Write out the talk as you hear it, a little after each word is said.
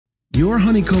Your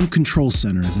Honeycommb Control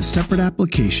Center is a separate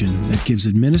application that gives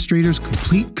administrators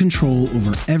complete control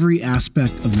over every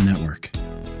aspect of the network.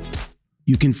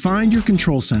 You can find your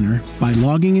Control Center by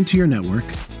logging into your network,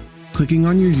 clicking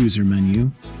on your User menu,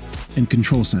 and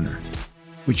Control Center,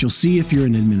 which you'll see if you're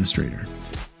an administrator.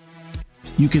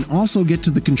 You can also get to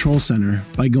the Control Center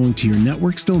by going to your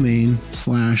network's domain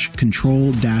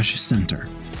 /control-center.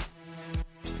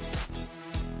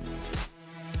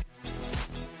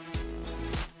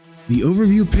 The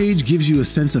overview page gives you a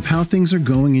sense of how things are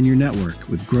going in your network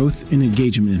with growth and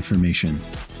engagement information,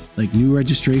 like new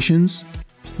registrations,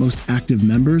 most active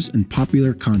members, and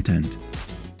popular content.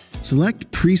 Select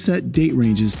preset date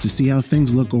ranges to see how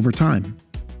things look over time.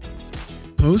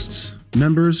 Posts,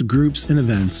 members, groups, and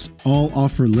events all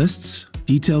offer lists,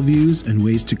 detail views, and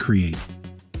ways to create.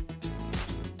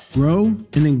 Grow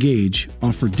and Engage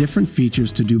offer different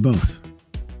features to do both.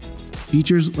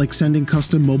 Features like sending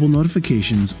custom mobile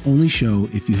notifications only show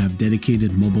if you have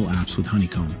dedicated mobile apps with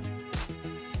Honeycommb.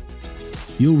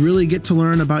 You'll really get to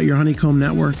learn about your Honeycommb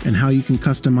network and how you can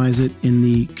customize it in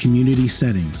the Community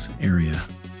Settings area.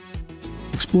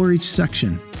 Explore each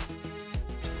section.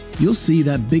 You'll see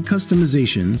that big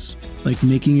customizations, like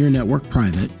making your network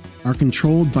private, are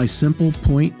controlled by simple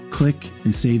point, click,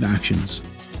 and save actions.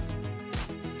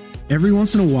 Every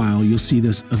once in a while, you'll see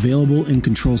this Available in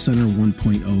Control Center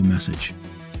 1.0 message.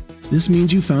 This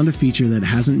means you found a feature that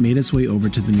hasn't made its way over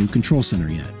to the new Control Center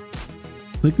yet.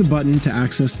 Click the button to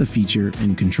access the feature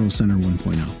in Control Center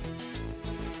 1.0.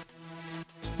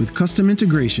 With custom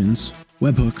integrations,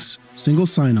 webhooks, single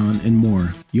sign-on, and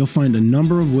more, you'll find a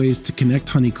number of ways to connect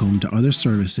Honeycommb to other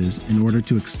services in order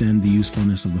to extend the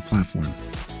usefulness of the platform.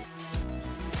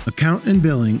 Account and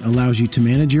Billing allows you to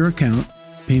manage your account,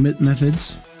 payment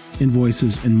methods,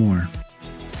 invoices, and more.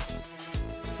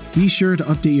 Be sure to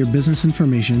update your business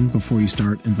information before you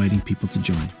start inviting people to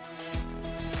join.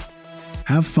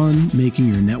 Have fun making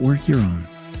your network your own.